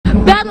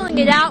Battling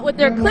it out with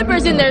their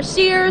clippers and their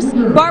shears,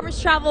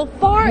 barbers travel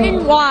far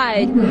and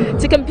wide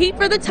to compete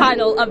for the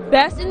title of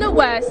Best in the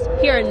West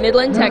here in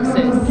Midland,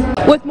 Texas.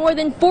 With more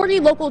than 40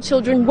 local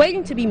children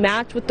waiting to be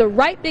matched with the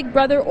right big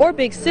brother or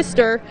big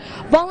sister,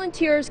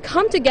 volunteers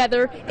come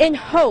together in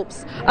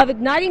hopes of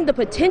igniting the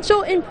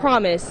potential and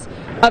promise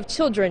of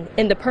children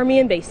in the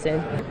Permian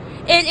Basin.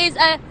 It is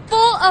a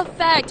full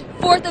effect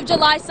 4th of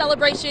July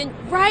celebration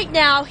right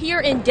now here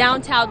in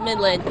downtown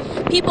Midland.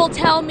 People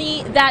tell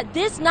me that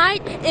this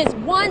night is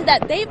one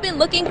that they've been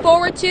looking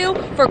forward to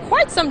for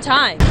quite some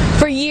time.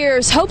 For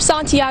years, Hope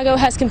Santiago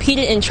has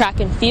competed in track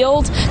and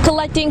field,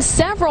 collecting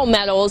several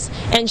medals,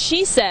 and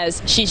she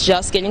says she's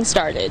just getting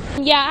started.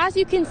 Yeah, as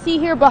you can see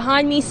here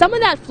behind me, some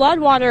of that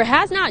floodwater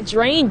has not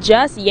drained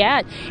just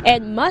yet,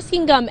 and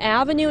Muskingum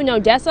Avenue in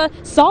Odessa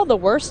saw the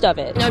worst of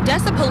it. An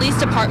Odessa Police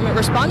Department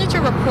responded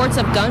to reports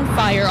of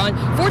gunfire on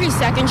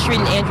 42nd Street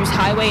and Andrews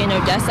Highway in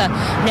Odessa.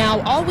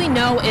 Now, all we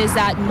know is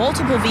that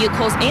multiple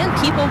vehicles and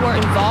people were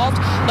involved,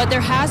 but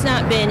there has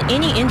not been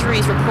any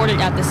injuries reported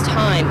at this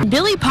time.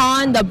 Billy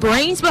Pond, the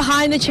brains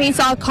behind the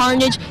chainsaw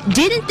carnage,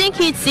 didn't think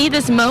he'd see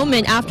this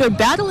moment after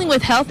battling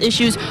with health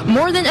issues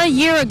more than a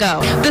year ago.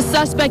 The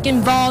suspect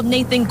involved,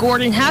 Nathan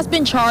Gordon, has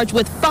been charged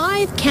with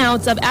 5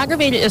 counts of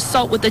aggravated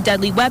assault with a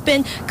deadly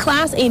weapon,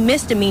 Class A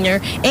misdemeanor,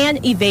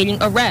 and evading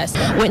arrest.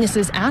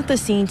 Witnesses at the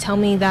scene tell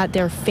me that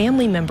their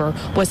family member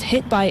was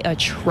hit by a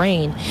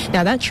train.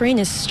 Now, that train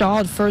is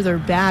stalled further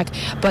back,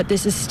 but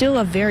this is still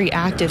a very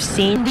active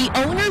scene. The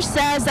owner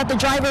says that the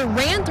driver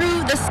ran through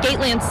the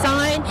Skateland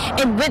sign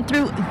and went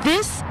through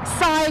this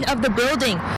side of the building.